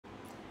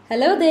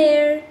Hello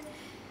there!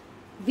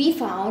 We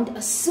found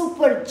a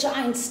super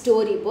giant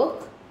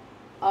storybook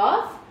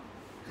of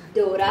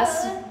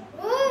Dora's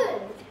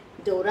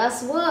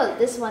World.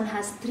 This one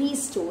has 3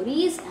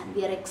 stories and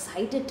we are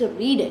excited to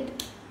read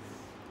it.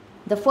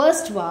 The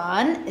first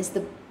one is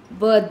the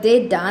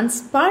birthday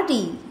dance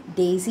party,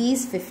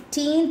 Daisy's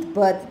 15th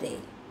birthday.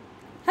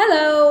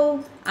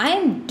 Hello, I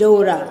am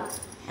Dora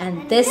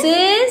and this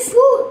is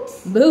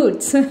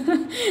Boots.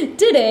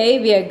 Today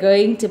we are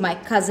going to my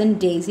cousin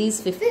Daisy's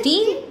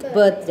 15th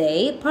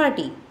birthday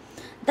party.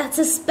 That's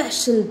a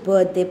special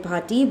birthday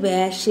party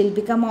where she'll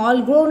become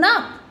all grown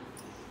up.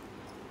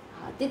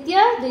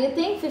 Aditya, do you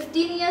think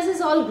 15 years is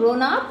all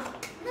grown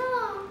up?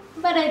 No.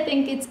 But I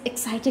think it's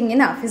exciting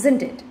enough,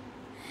 isn't it?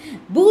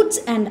 Boots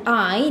and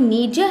I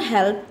need your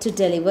help to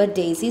deliver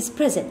Daisy's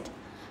present,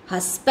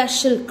 her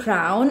special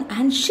crown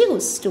and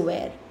shoes to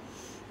wear.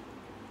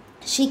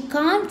 She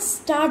can't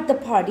start the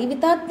party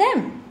without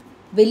them.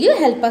 Will you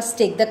help us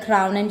take the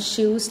crown and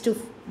shoes to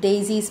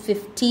Daisy's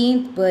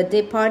 15th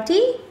birthday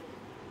party?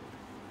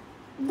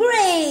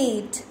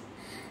 Great!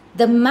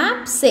 The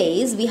map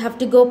says we have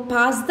to go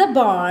past the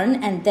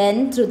barn and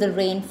then through the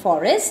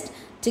rainforest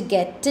to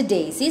get to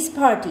Daisy's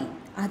party.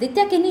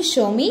 Aditya, can you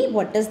show me?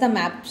 What does the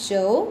map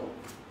show?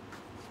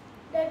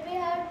 That we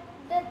have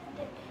if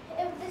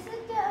this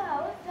is the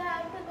house, we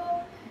have to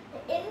go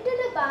into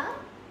the barn,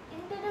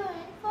 into the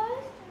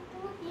rainforest,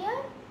 to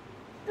here,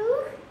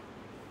 to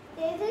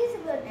Daisy's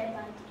birthday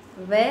party.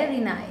 Very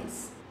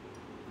nice.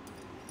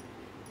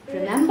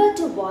 Remember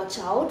to watch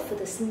out for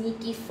the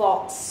sneaky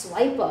fox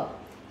swiper.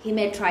 He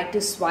may try to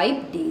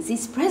swipe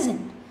Daisy's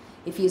present.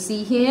 If you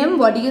see him,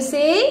 what do you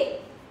say?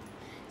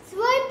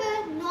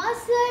 Swiper, no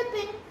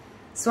swiping.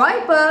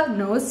 Swiper,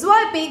 no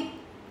swiping.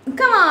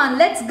 Come on,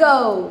 let's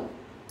go.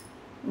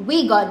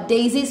 We got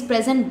Daisy's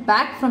present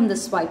back from the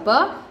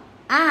swiper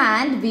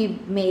and we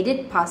made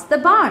it past the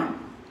barn.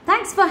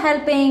 Thanks for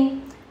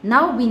helping.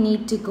 Now we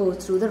need to go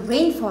through the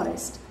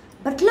rainforest.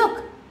 But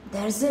look,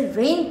 there's a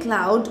rain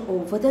cloud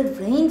over the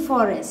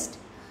rainforest.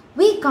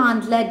 We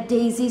can't let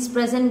Daisy's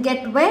present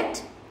get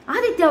wet.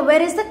 Aditya,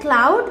 where is the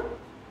cloud?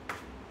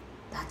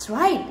 That's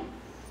right.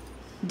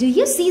 Do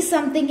you see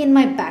something in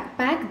my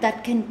backpack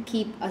that can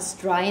keep us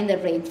dry in the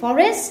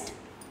rainforest?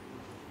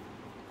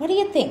 What do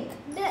you think?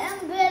 The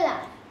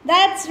umbrella.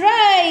 That's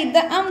right,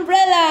 the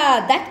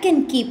umbrella that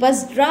can keep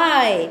us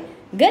dry.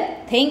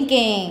 Good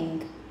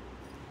thinking.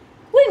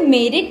 We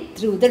made it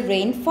through the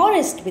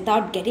rainforest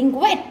without getting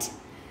wet.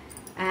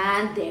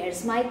 And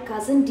there's my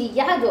cousin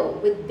Diego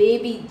with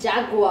baby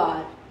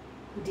Jaguar.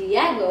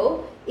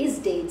 Diego is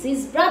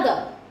Daisy's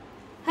brother.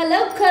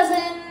 Hello,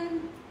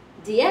 cousin.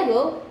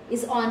 Diego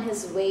is on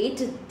his way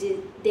to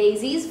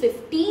Daisy's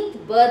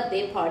 15th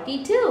birthday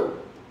party too.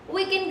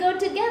 We can go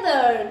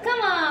together.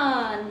 Come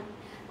on.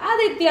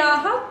 Aditya,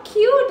 how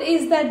cute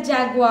is that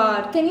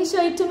Jaguar? Can you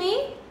show it to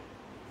me?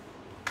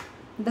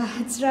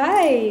 That's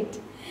right.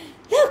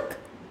 Look,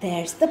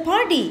 there's the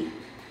party.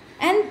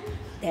 And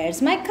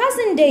there's my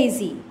cousin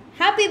Daisy.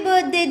 Happy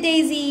birthday,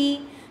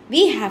 Daisy.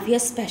 We have your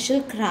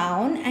special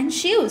crown and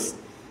shoes,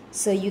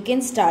 so you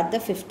can start the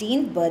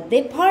 15th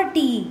birthday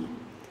party.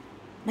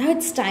 Now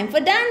it's time for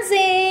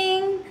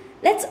dancing.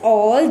 Let's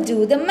all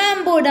do the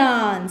mambo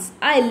dance.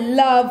 I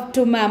love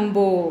to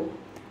mambo.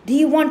 Do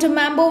you want to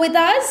mambo with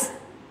us?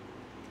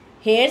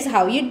 Here's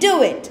how you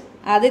do it.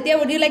 Aditya,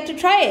 would you like to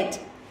try it?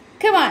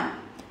 Come on.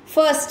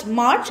 First,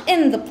 march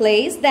in the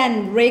place,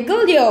 then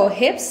wriggle your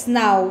hips.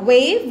 Now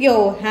wave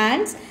your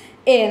hands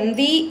in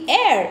the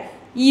air.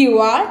 You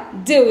are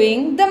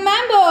doing the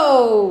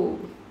mambo.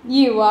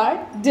 You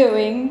are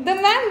doing the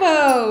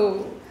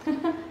mambo.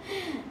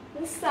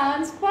 This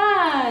sounds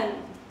fun.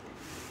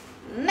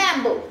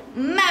 Mambo,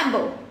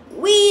 mambo.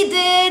 We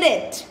did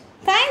it.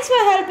 Thanks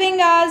for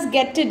helping us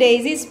get to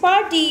Daisy's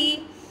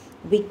party.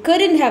 We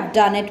couldn't have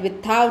done it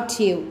without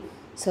you.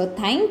 So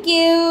thank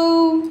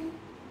you.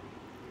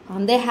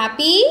 Aren't they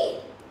happy?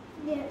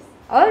 Yes.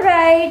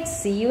 Alright,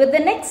 see you with the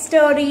next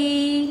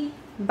story.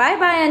 Bye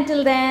bye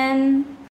until then.